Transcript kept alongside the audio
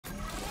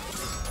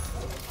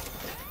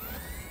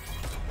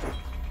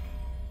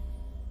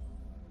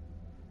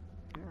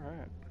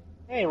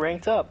Hey,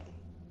 ranked up.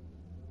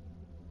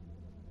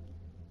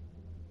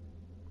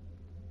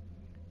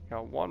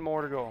 Got one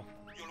more to go.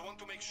 You'll want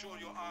to make sure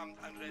you're armed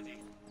and ready.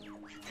 The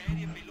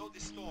area below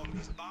the storm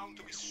is bound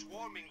to be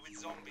swarming with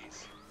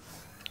zombies.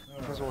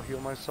 Might as well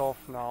heal myself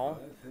now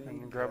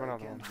and grab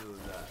another one.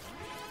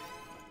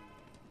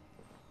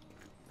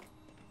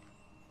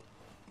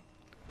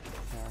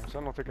 Yeah, 'cause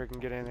I don't think I can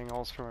get anything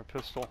else from my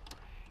pistol.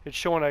 It's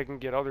showing I can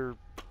get other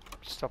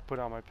stuff put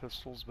on my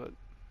pistols, but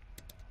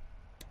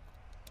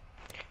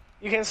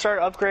You can start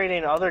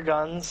upgrading other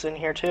guns in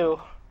here too.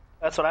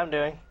 That's what I'm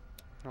doing.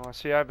 no, I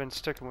see I've been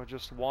sticking with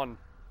just one.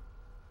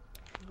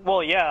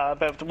 Well, yeah,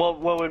 but what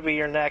would be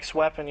your next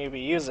weapon you'd be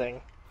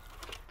using?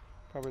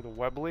 Probably the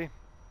Webley.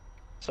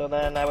 So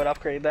then I would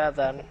upgrade that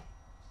then.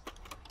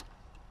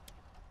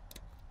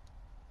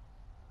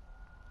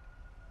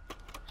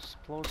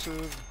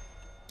 Explosive.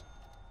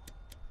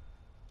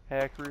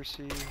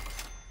 Accuracy.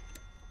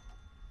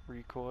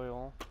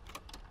 Recoil.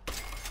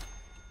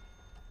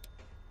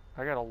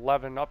 I got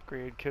 11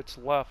 upgrade kits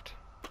left.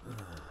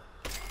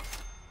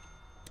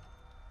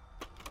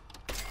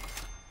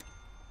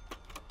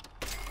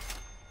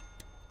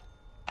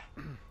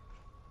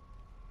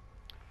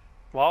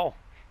 Wow.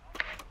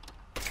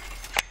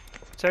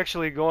 It's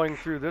actually going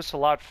through this a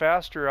lot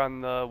faster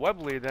on the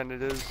Webley than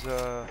it is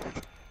the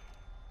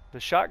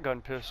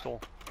shotgun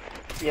pistol.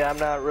 Yeah, I'm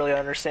not really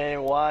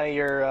understanding why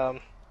you're,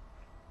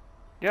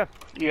 Yeah.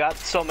 you got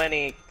so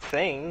many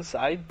things.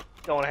 I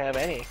don't have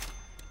any.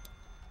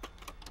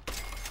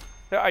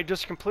 Yeah, I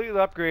just completely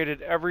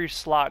upgraded every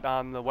slot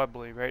on the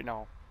Webley right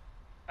now.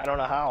 I don't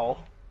know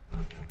how.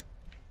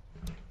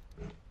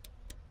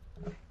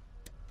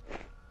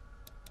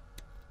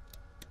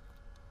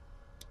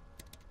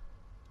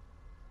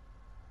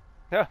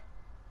 Yeah,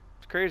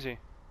 it's crazy.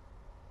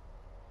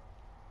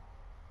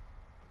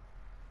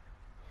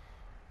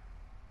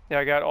 Yeah,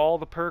 I got all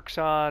the perks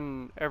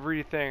on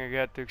everything. I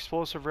got the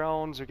explosive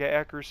rounds, I got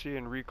accuracy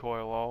and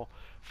recoil all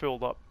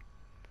filled up.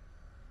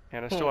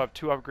 And I still have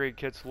 2 upgrade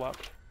kits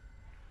left.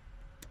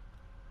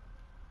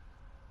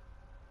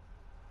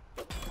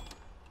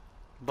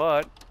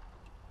 But,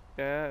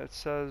 yeah, it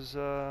says,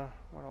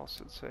 what else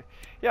did it say?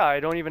 Yeah, I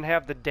don't even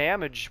have the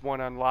damage one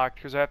unlocked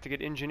because I have to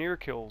get engineer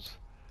kills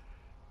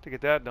to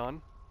get that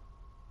done.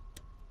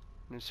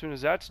 And as soon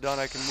as that's done,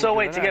 I can move So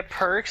wait, the to get next.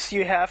 perks,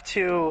 you have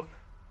to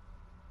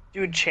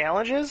do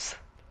challenges?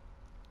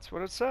 That's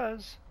what it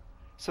says.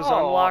 It says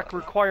Oh. unlock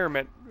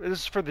requirement.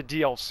 This is for the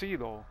DLC,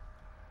 though.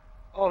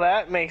 Oh,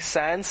 that makes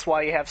sense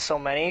why you have so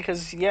many,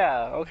 because,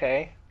 yeah,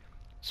 okay.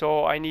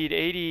 So I need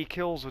 80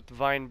 kills with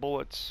divine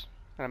bullets.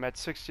 And I'm at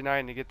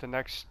 69 to get the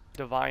next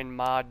divine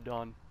mod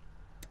done.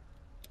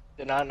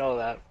 Did not know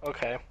that.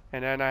 Okay.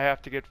 And then I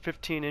have to get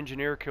 15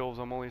 engineer kills.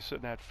 I'm only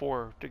sitting at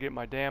 4 to get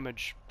my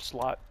damage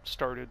slot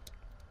started.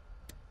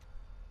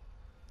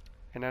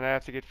 And then I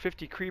have to get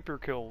 50 creeper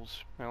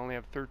kills. I only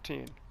have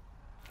 13.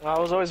 Well, I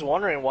was always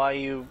wondering why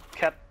you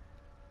kept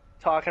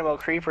talking about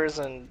creepers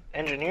and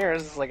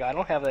engineers. It's like, I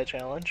don't have that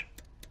challenge.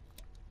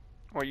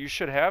 Well, you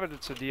should have it.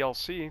 It's a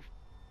DLC.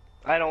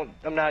 I'm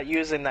not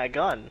using that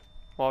gun.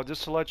 Well,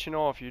 just to let you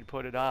know, if you'd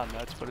put it on,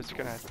 that's what's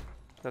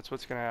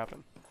gonna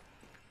happen.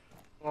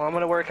 Well, I'm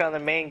gonna work on the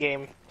main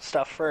game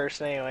stuff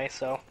first anyway,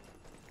 so.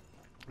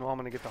 Well, I'm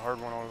gonna get the hard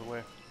one out of the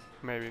way.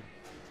 Maybe.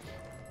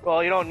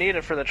 Well, you don't need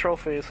it for the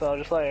trophy, so I'll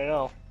just let you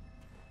know.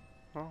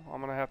 Well,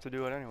 I'm gonna have to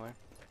do it anyway.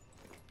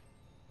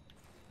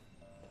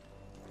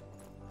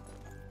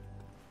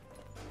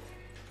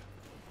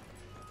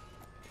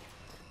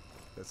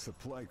 That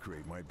supply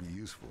crate might be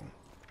useful.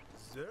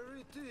 There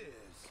it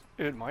is.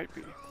 It might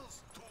be.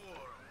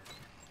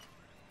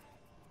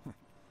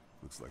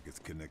 Looks like it's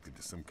connected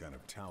to some kind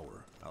of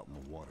tower out in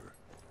the water.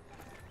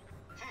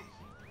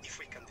 If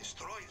we can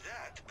destroy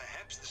that,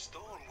 perhaps the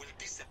storm will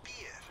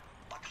disappear.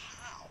 But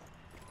how?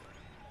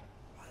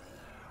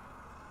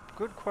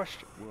 Good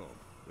question. Well,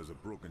 there's a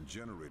broken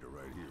generator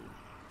right here.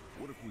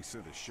 What if we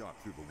sent a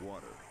shot through the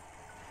water?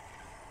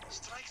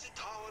 Strike the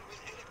tower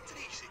with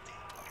electricity.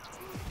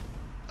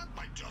 That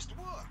might just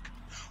work.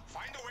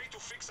 Find a way to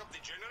fix up the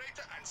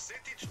generator and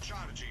set it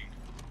charging.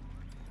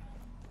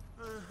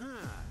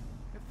 Uh-huh.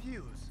 A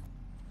fuse.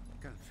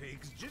 Can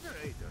fix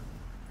generator.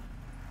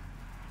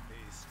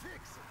 Is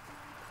fixed.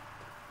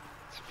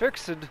 It's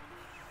fixed.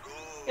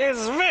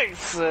 It's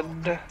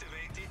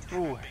fixed!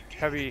 Ooh,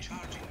 heavy.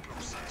 Charging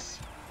process.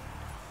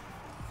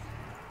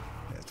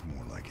 That's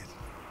more like it.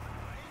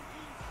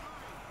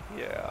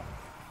 Yeah.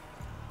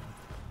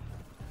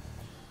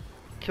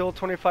 Kill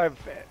 25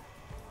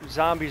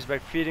 zombies by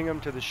feeding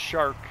them to the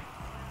shark.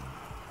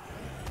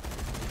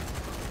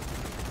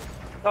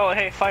 Oh,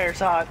 hey, fire's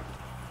hot.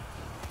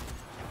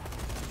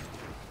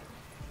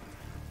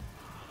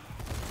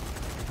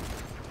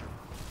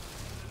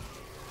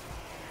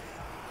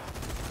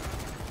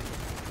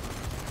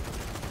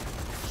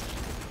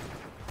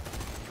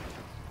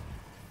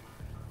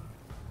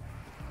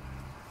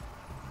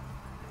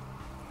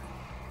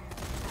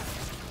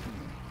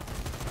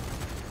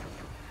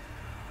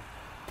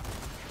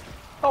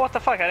 Oh, what the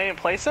fuck? I didn't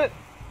place it?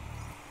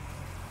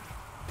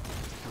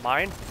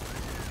 Mine?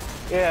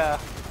 Yeah.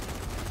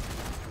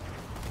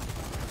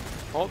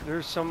 Oh,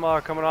 there's some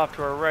coming off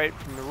to our right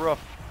from the roof.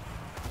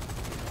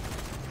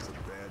 It's a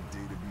bad day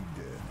to be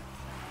dead.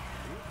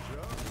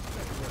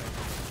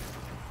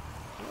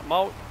 I'm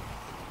out.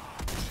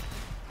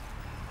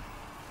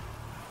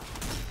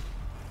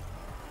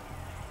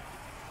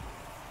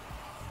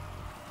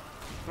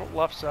 Oh,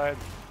 left side.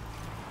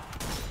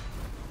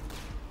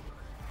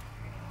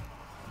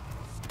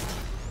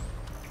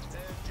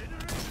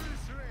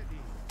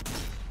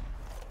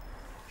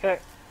 Okay.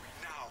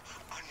 Now,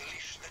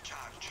 unleash the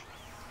charge.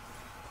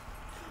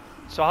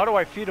 So how do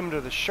I feed him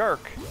to the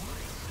shark?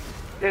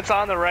 It's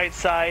on the right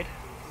side.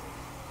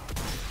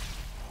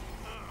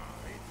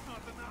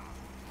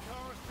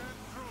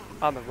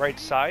 On the right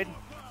side?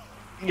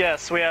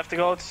 Yes, we have to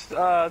go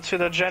to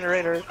the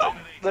generator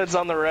that's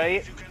on the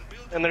right,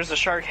 and there's a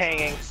shark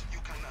hanging. You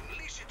can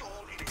unleash it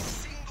all in a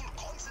single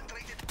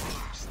concentrated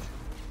blast.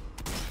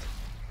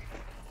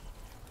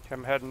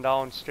 I'm heading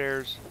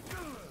downstairs.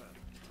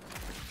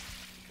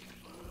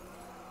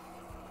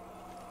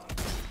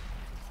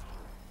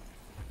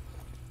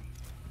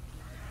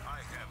 I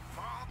have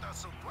found a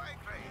supply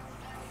crate.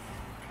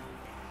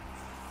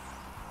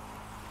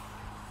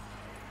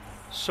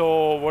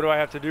 So what do I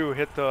have to do?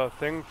 Hit the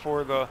thing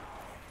for the...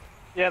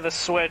 Yeah, the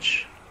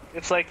switch.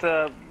 It's like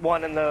the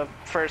one in the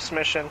first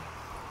mission.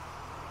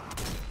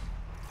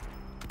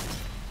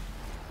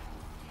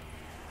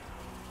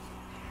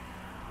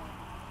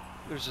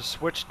 There's a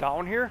switch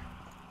down here?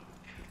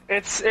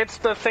 It's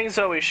the things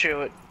that we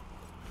shoot.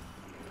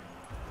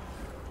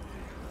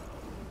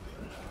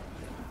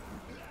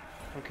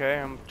 Okay,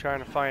 I'm trying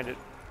to find it.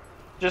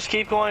 Just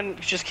keep going.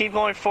 Just keep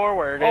going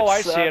forward. Oh,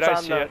 It's, I see it. it's I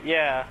on see the- it.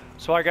 Yeah.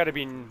 So I got to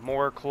be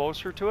more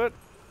closer to it?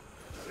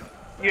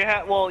 You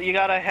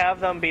gotta have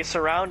them be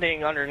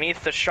surrounding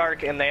underneath the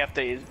shark, and they have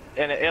to,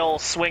 and it'll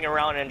swing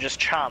around and just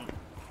chomp.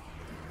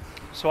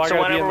 So I So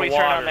got to be in whenever the we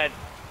water. turn on that,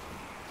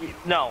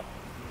 no,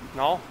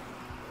 No?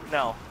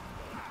 no.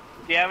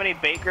 Do you have any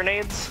bait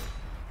grenades?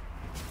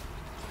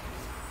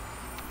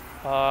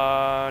 Nope,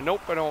 I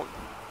don't.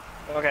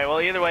 Okay, well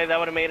either way, that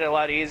would have made it a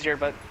lot easier.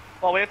 But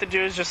all we have to do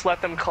is just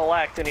let them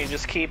collect, and you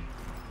just keep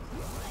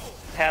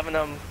having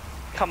them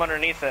come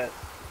underneath it.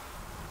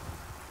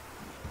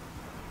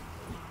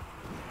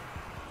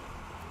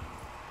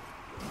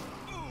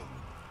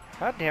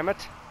 God damn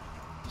it.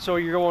 So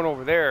you're going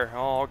over there.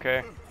 Oh,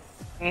 okay.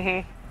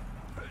 I'm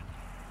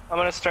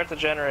gonna start the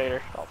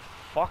generator. Oh,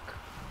 fuck.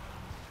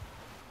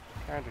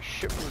 What kind of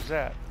shit was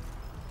that?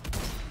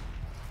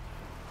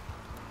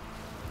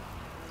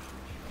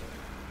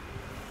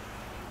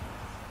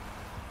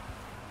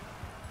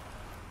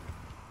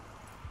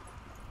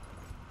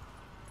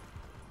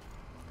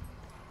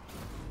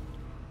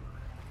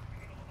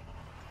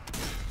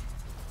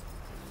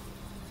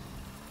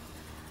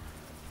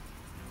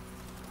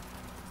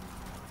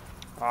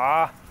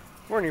 Ah,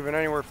 weren't even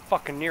anywhere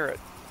fucking near it.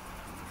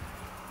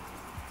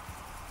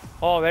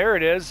 Oh, there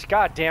it is.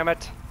 God damn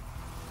it.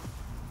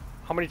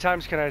 How many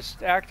times can I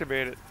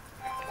activate it?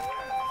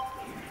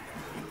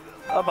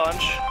 A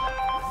bunch.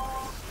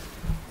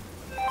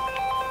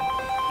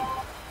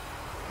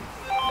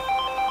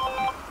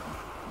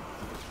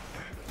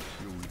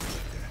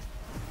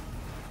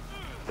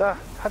 God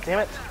damn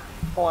it.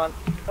 Hold on.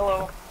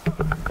 Hello.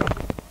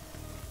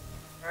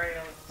 Alright,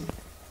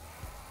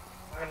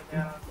 I'm gonna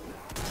down.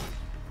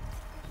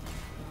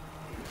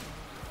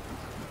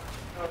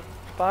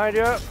 Behind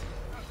you.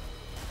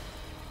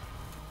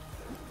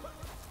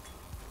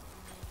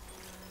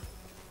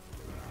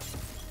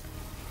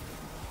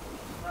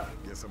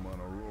 Guess I'm on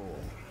a roll.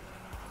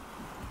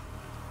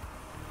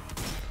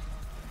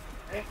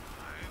 I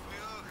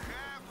will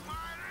have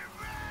my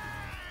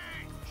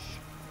revenge!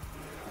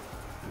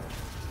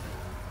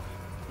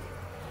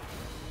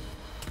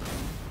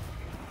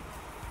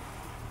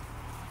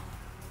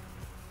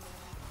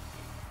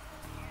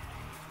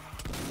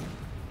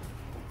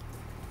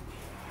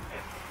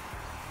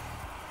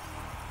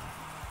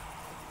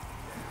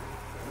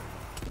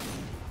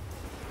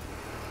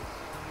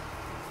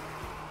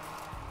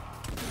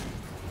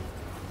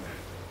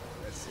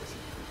 That's it.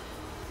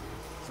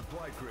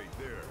 Supply crate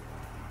there.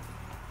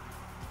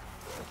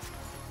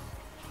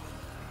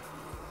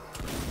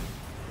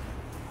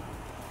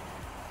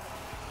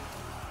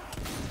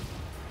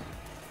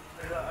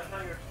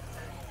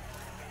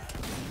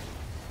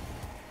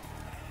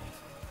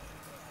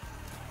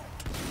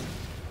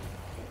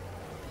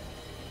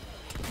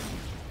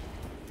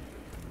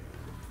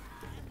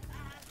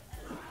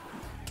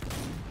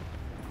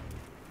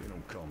 They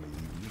don't call me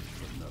unique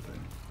for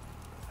nothing.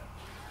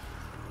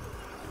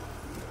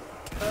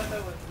 I thought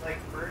that was like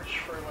merch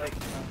for like.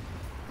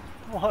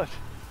 What?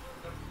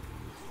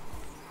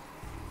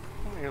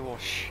 You little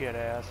shit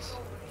ass.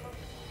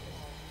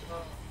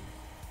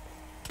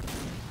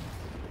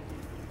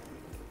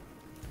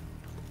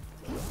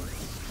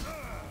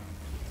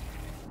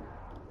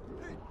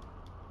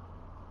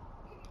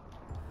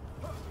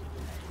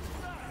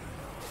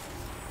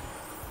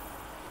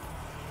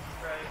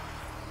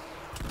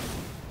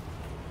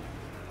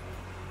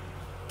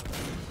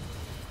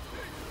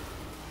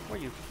 What,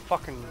 you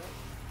fucking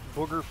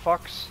booger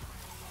fucks?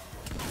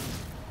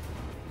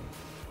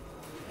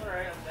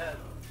 Alright, I'm dead.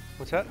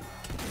 What's that?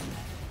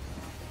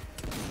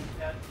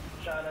 Got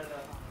shot at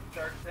a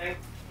shark thing.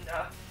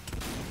 Yeah.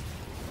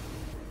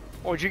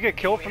 Oh, did you get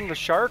killed from the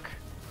shark?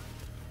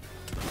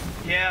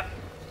 Yeah.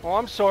 Oh,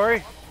 I'm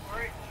sorry.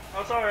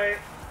 That's alright.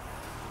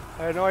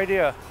 I had no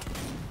idea.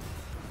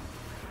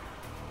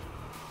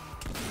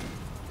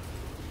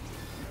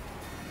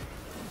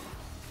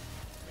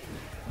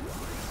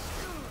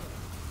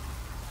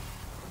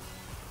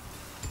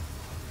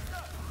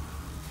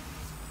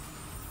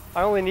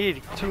 I only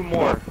need 2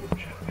 more.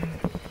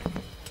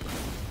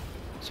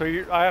 So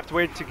I have to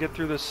wait to get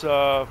through this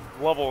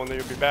level and then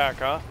you'll be back,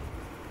 huh?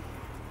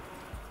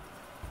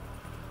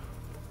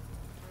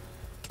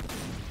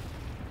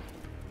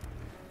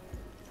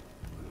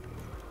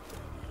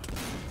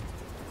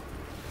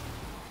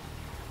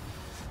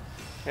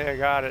 Yeah, I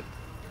got it.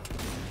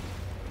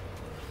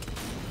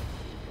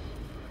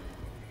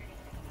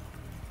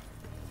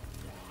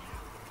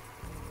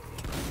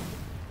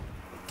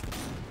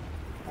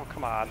 Oh,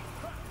 come on.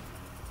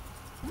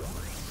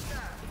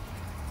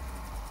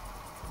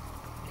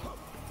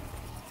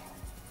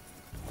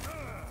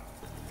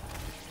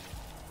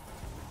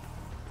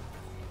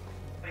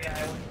 But yeah,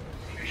 I went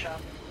to your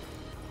shop.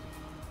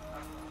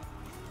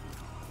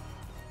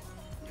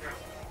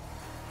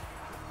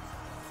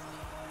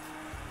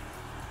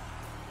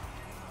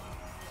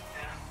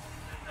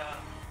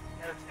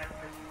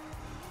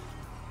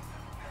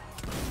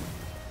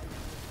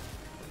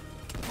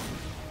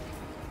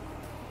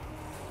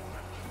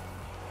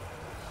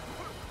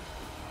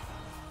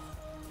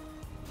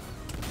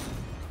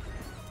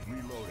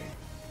 Reloading.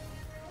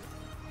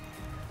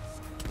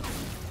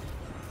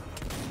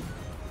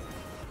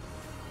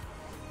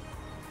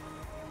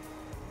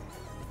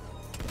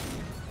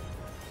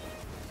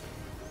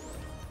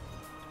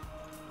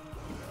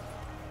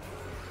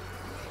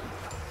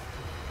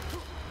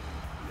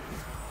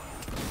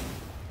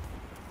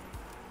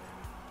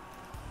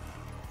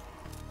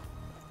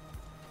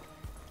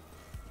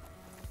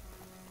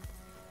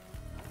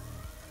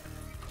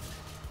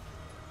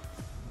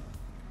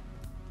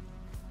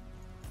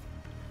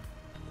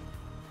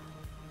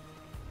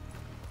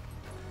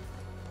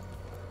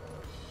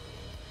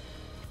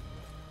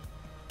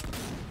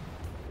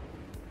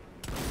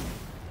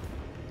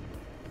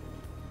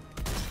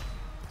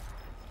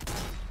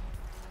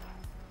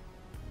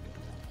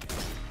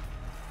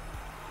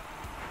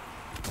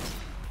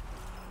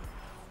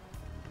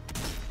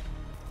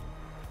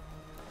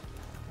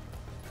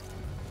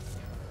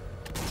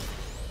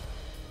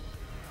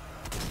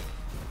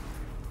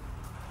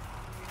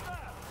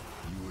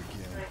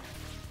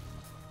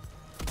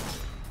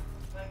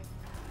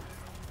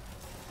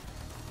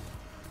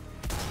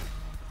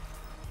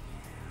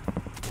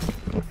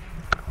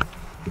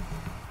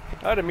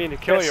 I didn't mean to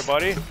kill you,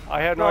 buddy.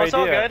 I had no No, idea. it's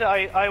all good.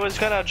 I was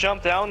gonna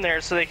jump down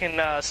there so they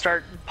can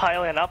start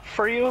piling up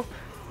for you.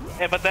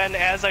 But then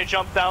as I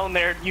jumped down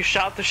there, you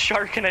shot the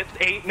shark and it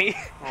ate me.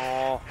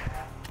 Oh.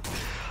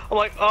 I'm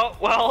like, oh,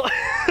 well,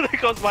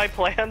 there goes my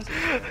plan.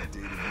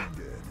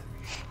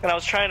 And I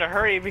was trying to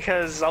hurry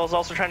because I was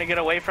also trying to get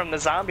away from the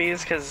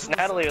zombies because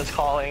Natalie was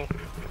calling.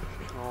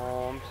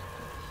 Oh.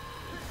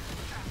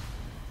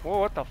 Whoa,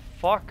 what the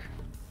fuck?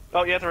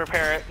 Oh, you have to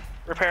repair it.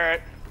 Repair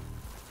it.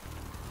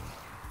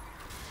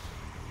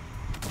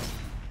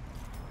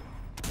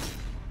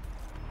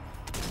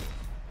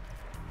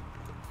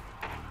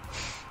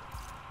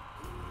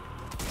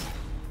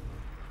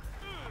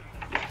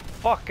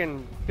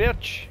 Fucking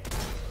bitch.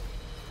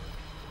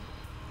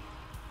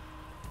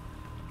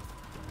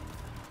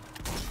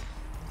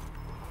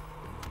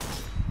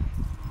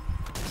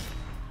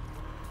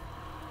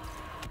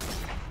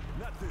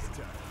 Not this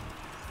time.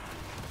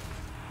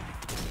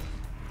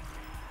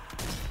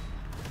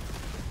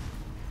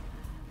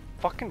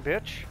 Fucking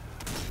bitch.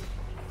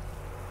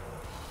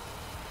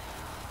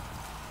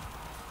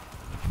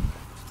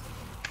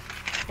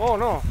 Oh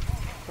no,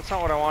 that's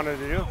not what I wanted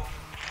to do.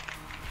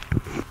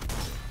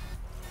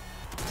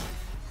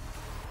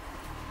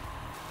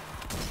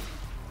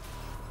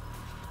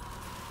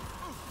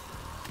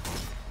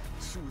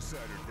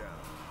 Cider down.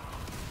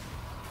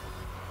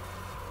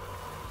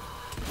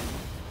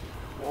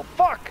 Well,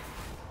 fuck!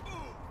 I'm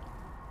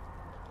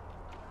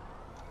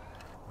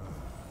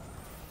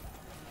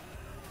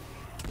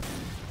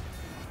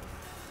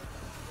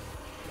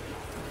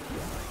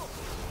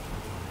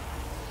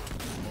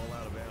all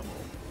out of ammo.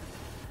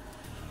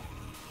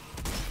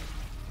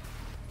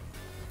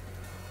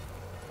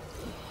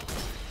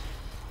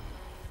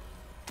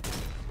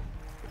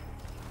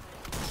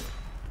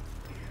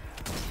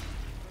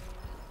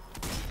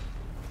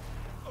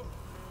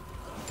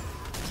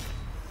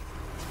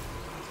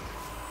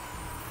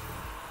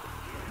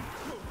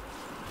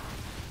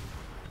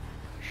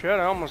 Shit,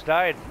 I almost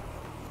died.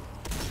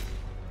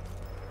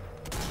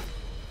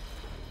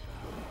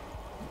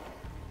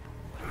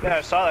 Yeah,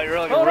 I saw that. You're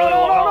like No, really no,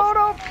 low no, health.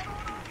 no, no!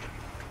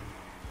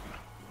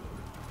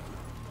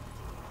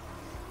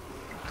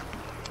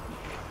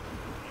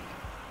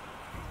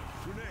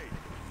 Grenade.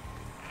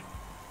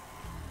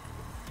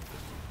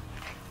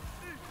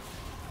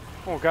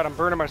 Oh god, I'm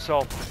burning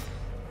myself.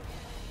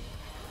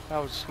 That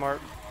was smart.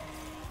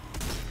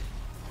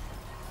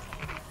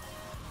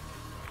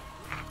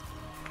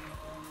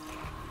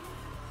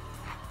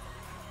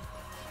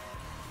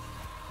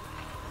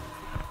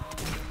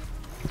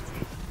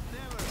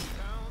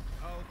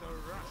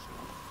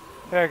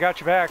 Hey, I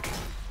got you back.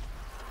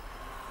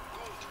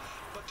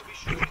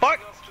 Fuck!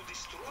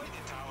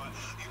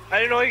 I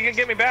didn't know you could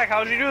get me back.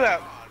 How did you do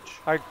that?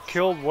 I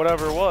killed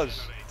whatever it was.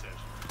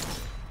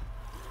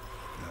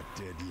 Not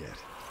dead yet.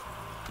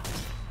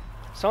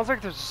 Sounds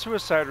like there's a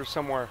suicider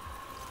somewhere.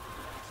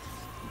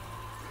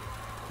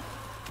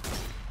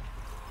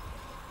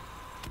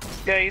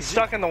 Yeah, he's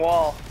stuck in the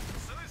wall.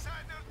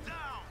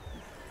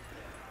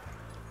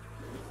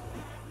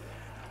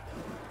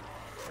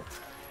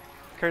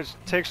 Because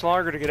it takes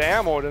longer to get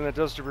ammo than it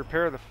does to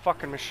repair the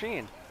fucking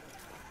machine.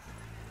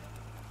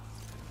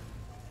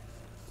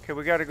 Okay,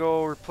 we gotta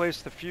go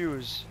replace the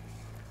fuse.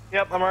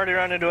 Yep, I'm already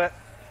running to it.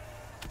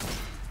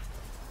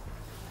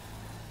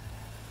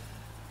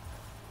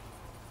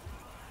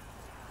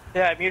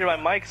 Yeah, I muted my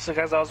mic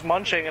because I was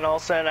munching, and all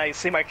of a sudden I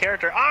see my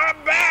character. I'm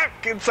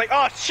back! It's like,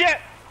 oh shit!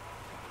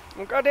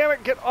 Oh, God damn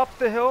it, get up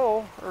the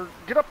hill. Or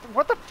get up.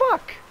 What the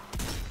fuck?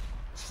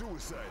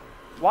 Suicide.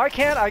 Why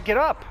can't I get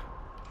up?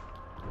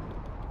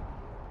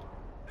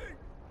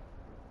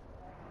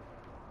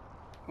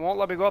 Won't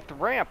let me go up the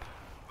ramp.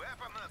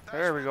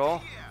 There we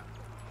go.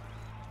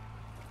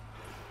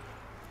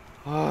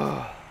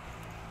 Oh,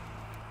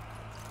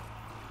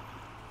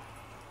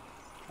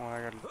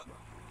 I gotta...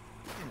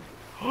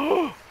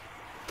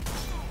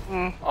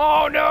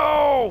 Oh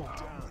no!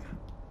 Down.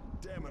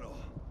 Damn it all.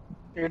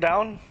 You're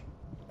down?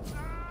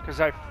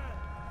 Cause I...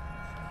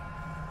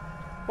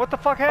 What the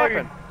fuck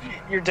happened? Oh,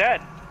 you're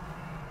dead.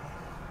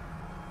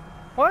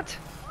 What?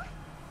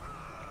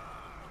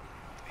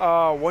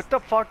 What the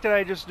fuck did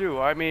I just do?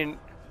 I mean...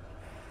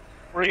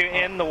 Were you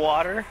in the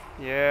water?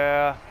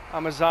 Yeah,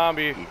 I'm a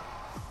zombie.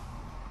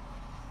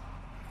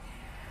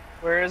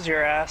 Where is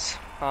your ass?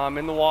 I'm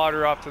in the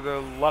water off to the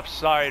left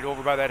side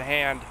over by that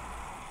hand.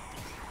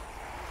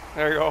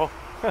 There you go.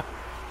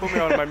 Put me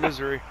out of my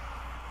misery.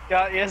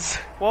 Got yes.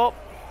 Well,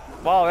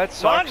 wow, that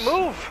sucks. Come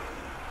on, move!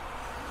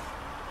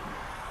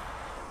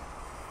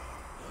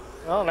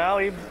 Well, now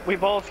we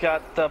both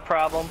got the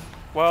problem.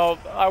 Well,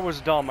 I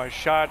was dumb. I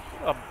shot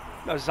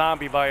a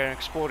zombie by an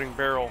exploding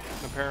barrel.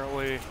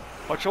 Apparently,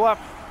 watch your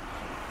left.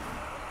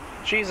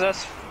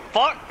 Jesus,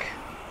 fuck!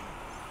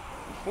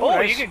 Ooh, Oh,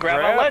 nice you can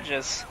grab on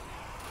ledges.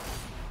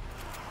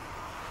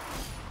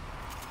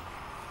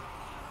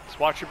 Just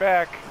watch your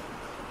back.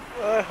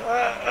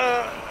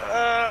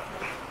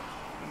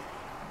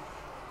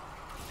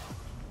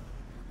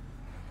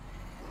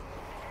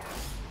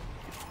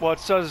 Well, it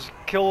says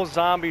kill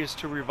zombies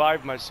to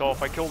revive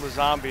myself. I killed a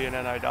zombie and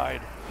then I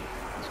died.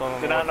 So I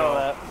don't Did know not know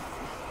that.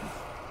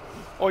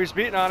 Oh, he's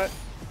beating on it.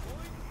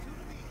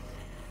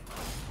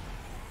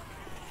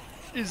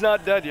 He's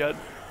not dead yet.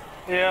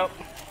 Yep.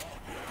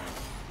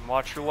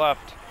 Watch your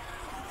left.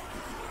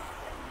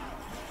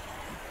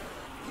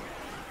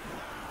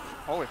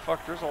 Holy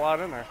fuck, there's a lot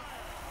in there.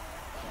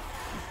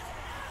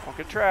 Don't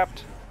get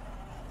trapped.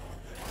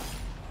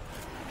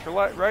 Your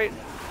left, right,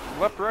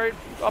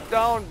 up,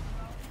 down.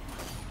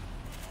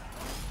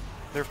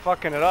 They're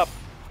fucking it up.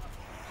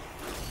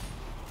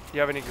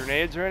 You have any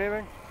grenades or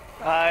anything?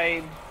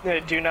 I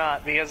do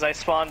not, because I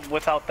spawned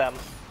without them.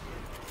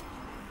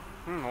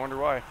 I wonder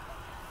why.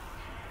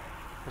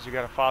 Because you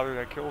got a father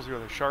that kills you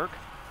with a shark?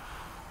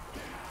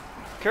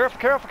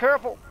 Careful, careful,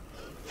 careful!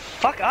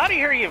 Fuck out of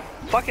here, you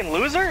fucking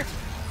loser!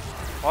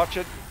 Watch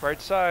it,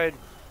 right side.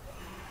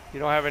 You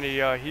don't have any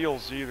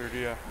heals either, do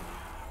you?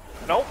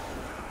 Nope.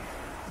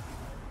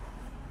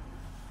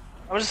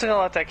 I'm just gonna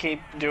let that keep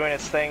doing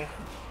its thing.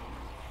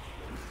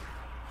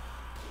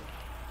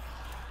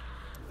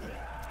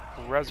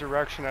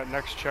 Resurrection at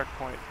next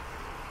checkpoint.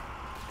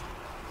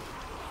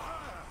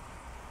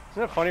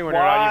 Isn't it funny when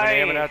you're not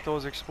even aiming at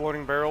those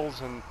exploding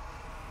barrels and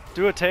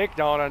do a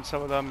takedown on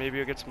some of them, maybe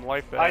you'll get some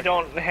life back. I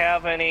don't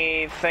have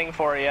anything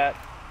for it yet.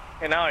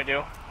 And now I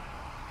do.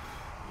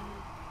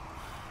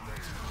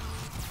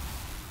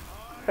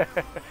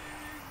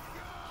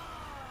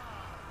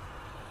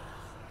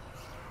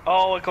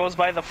 Oh, it goes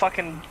by the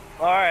fucking...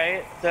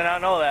 Alright, did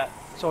not know that.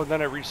 So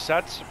then it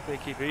resets if they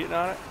keep eating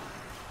on it?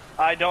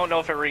 I don't know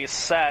if it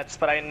resets,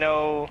 but I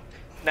know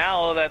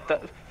now that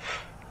the...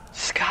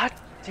 God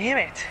damn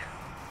it.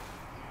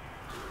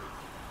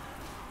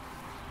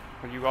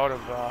 Are you out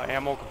of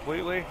ammo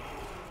completely?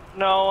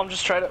 No, I'm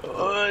just trying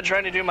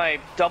to do my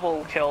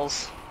double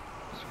kills.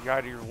 So you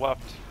got to your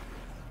left.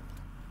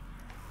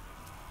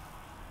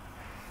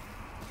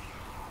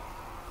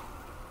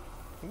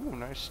 Ooh,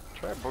 nice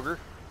try, booger.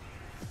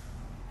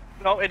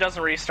 No, it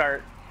doesn't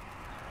restart.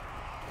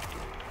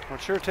 Well,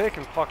 it's sure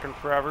taking fucking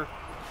forever.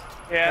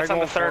 Yeah, it's on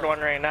the third one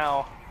right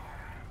now.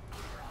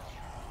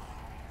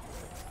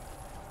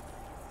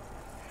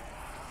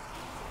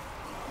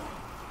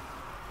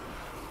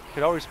 You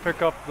could always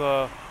pick up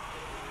the...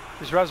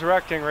 He's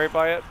resurrecting right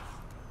by it.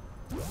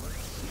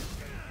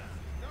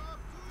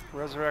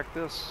 Resurrect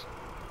this.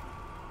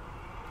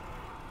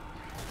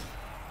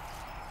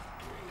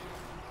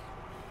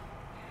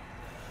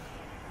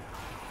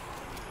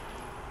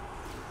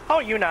 How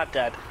are you not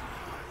dead?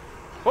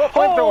 Oh,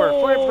 flamethrower!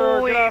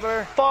 Flamethrower! Get out of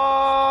there!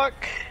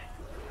 Fuck!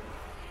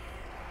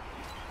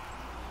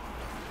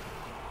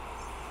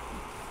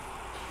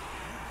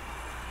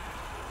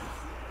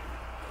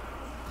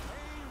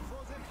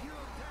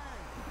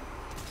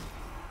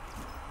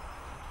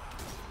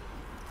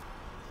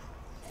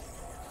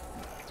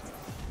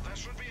 That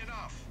should be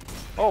enough.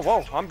 Oh,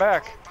 whoa! I'm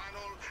back.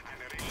 Panel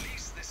and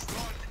release the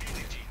stored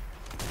energy.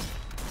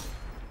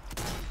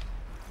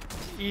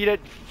 Eat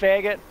it,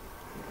 faggot!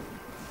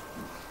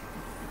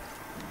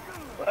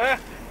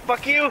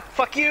 Fuck you!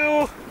 Fuck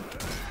you!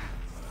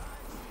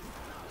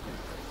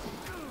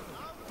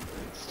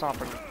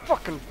 Stomping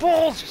fucking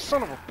balls, you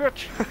son of a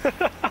bitch!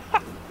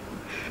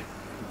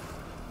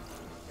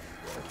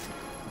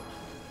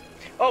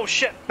 Oh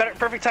shit!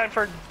 Perfect time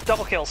for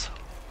double kills.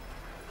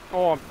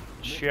 Oh,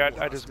 shit!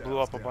 I just blew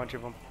up a bunch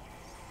of them.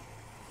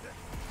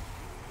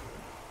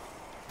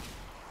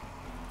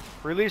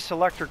 Release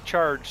electric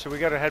charge, so we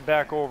gotta head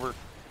back over.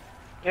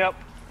 Yep.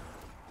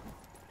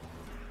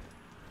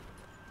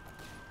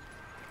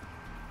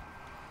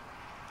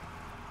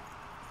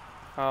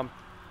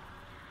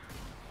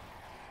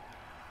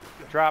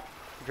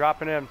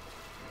 Dropping in. I'm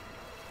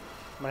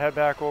gonna head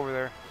back over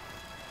there.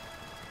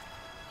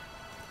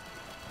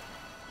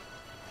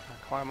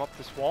 Climb up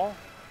this wall.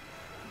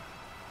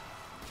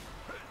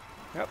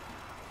 Yep.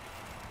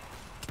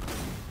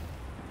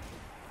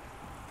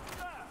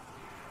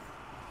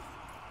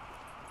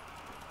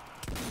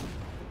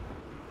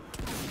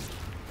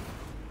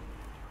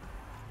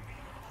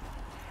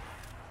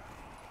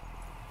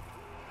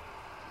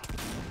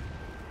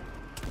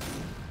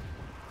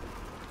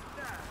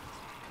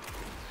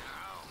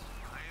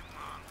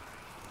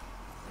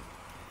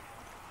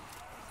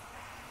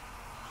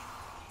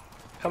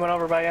 Coming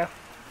over by you.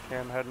 Okay,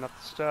 I'm heading up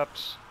the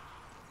steps.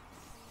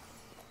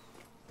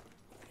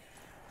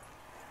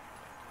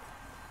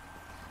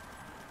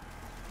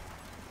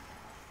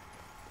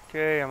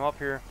 Okay, I'm up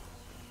here.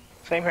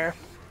 Same here.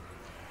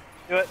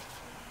 Do it.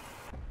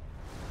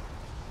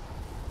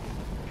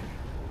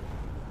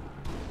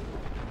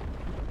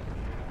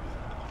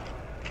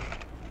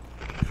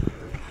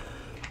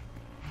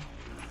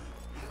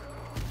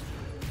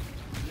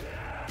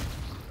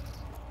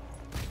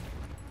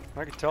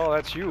 I can tell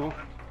that's you.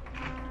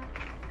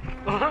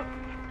 Uh-huh.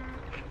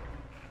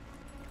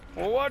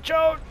 Well, watch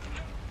out!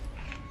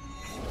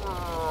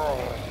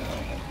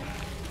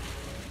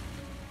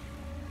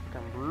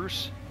 Fucking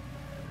Bruce.